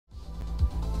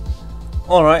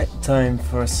Alright, time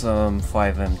for some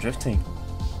FiveM drifting.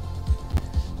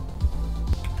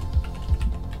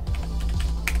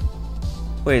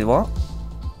 Wait, what?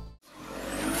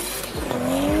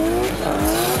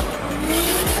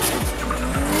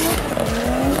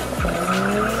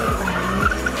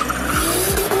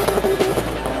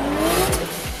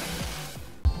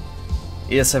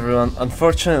 Yes everyone,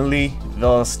 unfortunately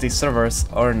Velocity servers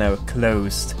are now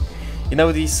closed. You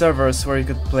know these servers where you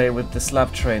could play with the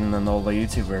slap train and all the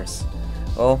YouTubers?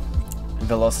 Well,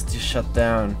 Velocity shut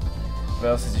down.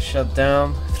 Velocity shut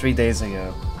down 3 days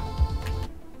ago.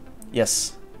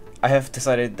 Yes, I have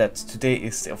decided that today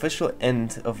is the official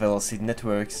end of Velocity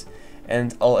Networks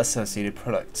and all associated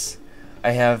products.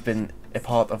 I have been a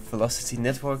part of Velocity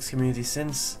Networks community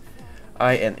since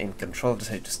I and In Control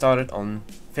decided to start it on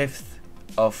 5th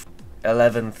of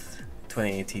 11th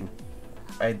 2018.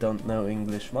 I don't know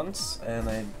English months and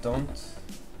I'm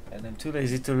too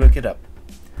lazy to look it up.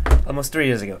 Almost 3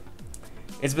 years ago.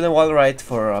 It's been a wild ride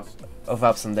of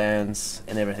ups and downs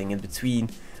and everything in between,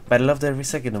 but I loved every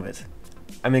second of it.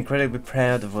 I'm incredibly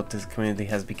proud of what this community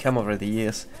has become over the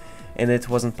years, and it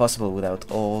wasn't possible without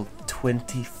all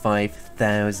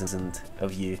 25,000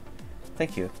 of you.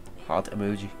 Thank you. Heart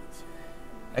emoji.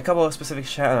 A couple of specific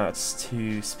shoutouts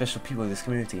to special people in this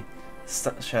community.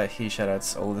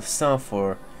 Shoutouts all the staff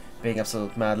for being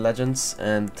absolute mad legends,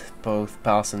 and both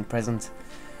past and present.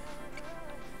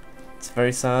 It's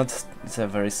very sad. It's a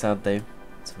very sad day.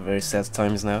 It's very sad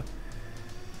times now,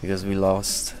 because we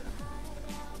lost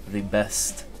the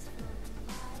best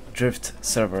drift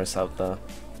servers out there.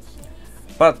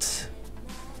 But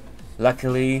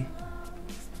luckily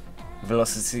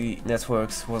Velocity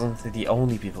Networks wasn't the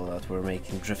only people that were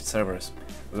making drift servers.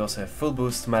 We also have Full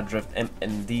Boost, Mad Drift,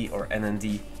 MND or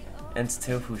NND, and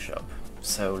Tofu Shop.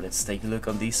 So let's take a look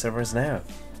on these servers now.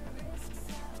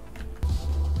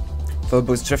 Full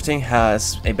Boost Drifting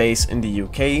has a base in the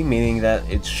UK, meaning that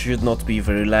it should not be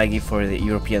very laggy for the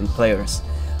European players.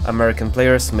 American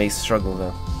players may struggle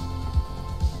though.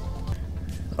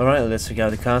 Alright, let's check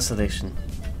out the constellation.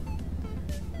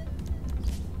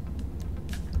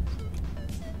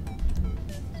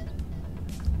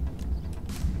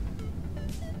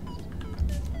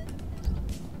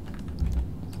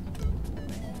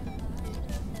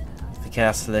 The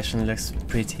constellation looks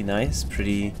pretty nice,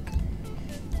 pretty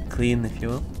clean if you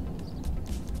will.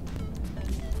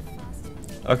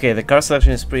 Okay, the car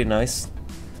selection is pretty nice.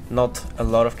 Not a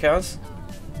lot of cars,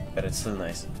 but it's still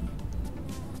nice.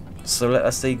 So let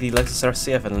us take the Lexus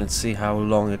RCF and let's see how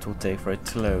long it will take for it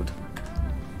to load.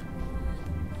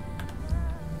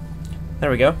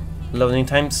 There we go. Loading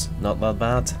times, not that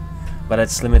bad, but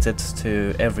it's limited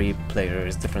to every player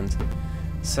is different.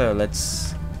 So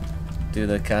let's do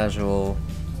the casual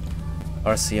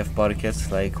RCF body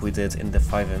kit like we did in the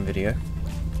FiveM video.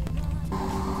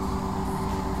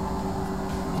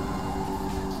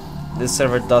 This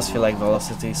server does feel like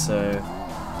Velocity, so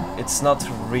it's not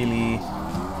really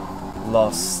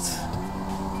lost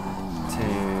to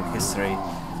history,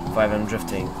 FiveM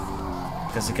drifting,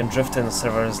 because you can drift in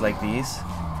servers like these,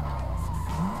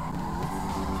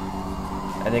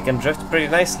 and you can drift pretty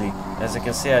nicely. As you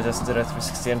can see, I just did a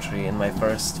 360 entry in my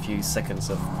first few seconds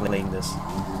of playing this.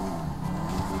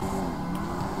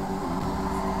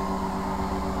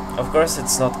 Of course,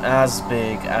 it's not as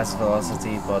big as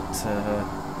Velocity, but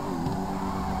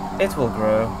it will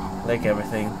grow, like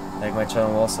everything, like my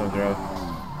channel will also grow.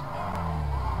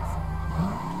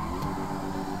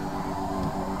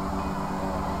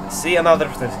 See, another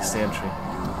 360 entry.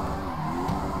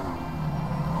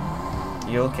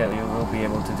 You will be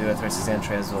able to do a 360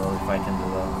 entry as well if I can do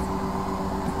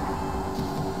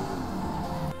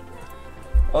that.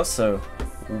 Also,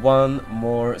 one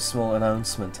more small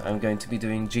announcement. I'm going to be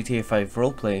doing GTA 5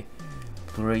 roleplay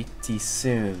pretty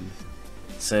soon.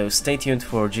 So stay tuned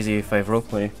for GTA 5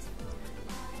 roleplay,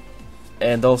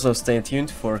 and also stay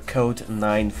tuned for Code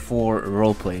 9.4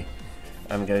 roleplay.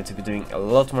 I'm going to be doing a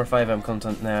lot more FiveM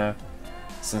content now,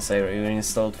 since I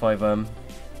reinstalled FiveM,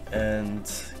 and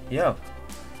yeah,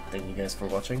 thank you guys for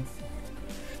watching.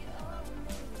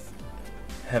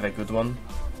 Have a good one,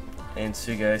 and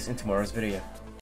see you guys in tomorrow's video.